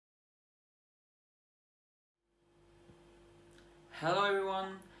Hello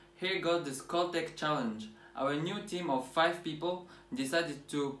everyone, here goes the Skoltech challenge. Our new team of 5 people decided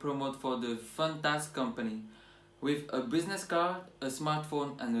to promote for the FunTaz company. With a business card, a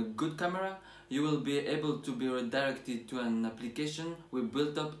smartphone and a good camera, you will be able to be redirected to an application we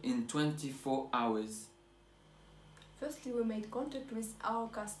built up in 24 hours. Firstly, we made contact with our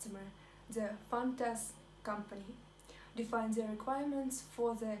customer, the FunTaz company, defined the requirements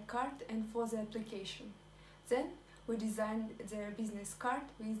for the card and for the application. Then we designed their business card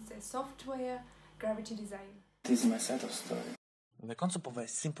with the software Gravity Design. This is my set of story. The concept of a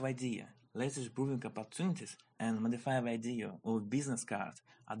simple idea, leverage proven opportunities, and modify the idea of business card,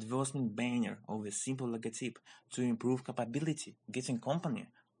 advertisement banner, or a simple logotype to improve capability, getting company,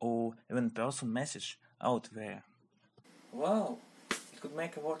 or even person message out there. Wow, it could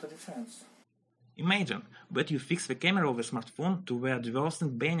make a world of difference. Imagine that you fix the camera of a smartphone to the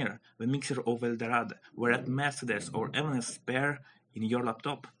advertisement banner, the mixer of Eldorado, where at Mercedes or even a spare in your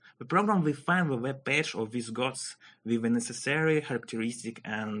laptop. The program will find the web page of these goods with the necessary characteristic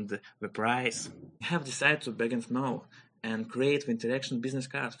and the price. We have decided to begin now and create the interaction business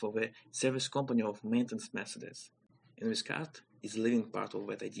card for the service company of maintenance Mercedes. And this card is the living part of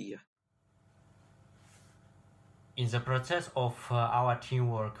that idea. In the process of our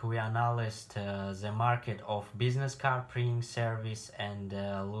teamwork, we analyzed the market of business card printing service and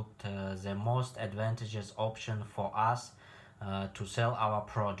looked the most advantageous option for us to sell our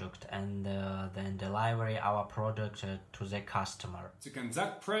product and then deliver our product to the customer. To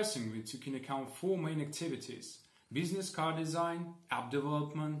conduct pricing, we took into account 4 main activities: business card design, app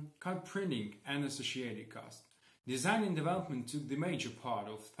development, card printing and associated costs. Design and development took the major part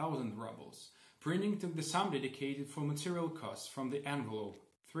of 1,000 rubles. Printing took the sum dedicated for material costs from the envelope,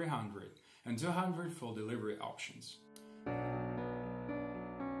 300, and 200 for delivery options.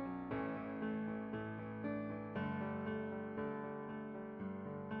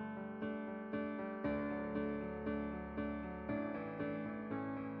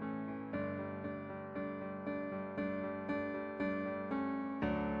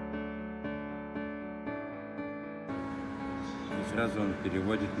 И сразу он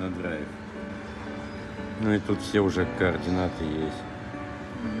переводит на драйв. Ну и тут все уже координаты есть.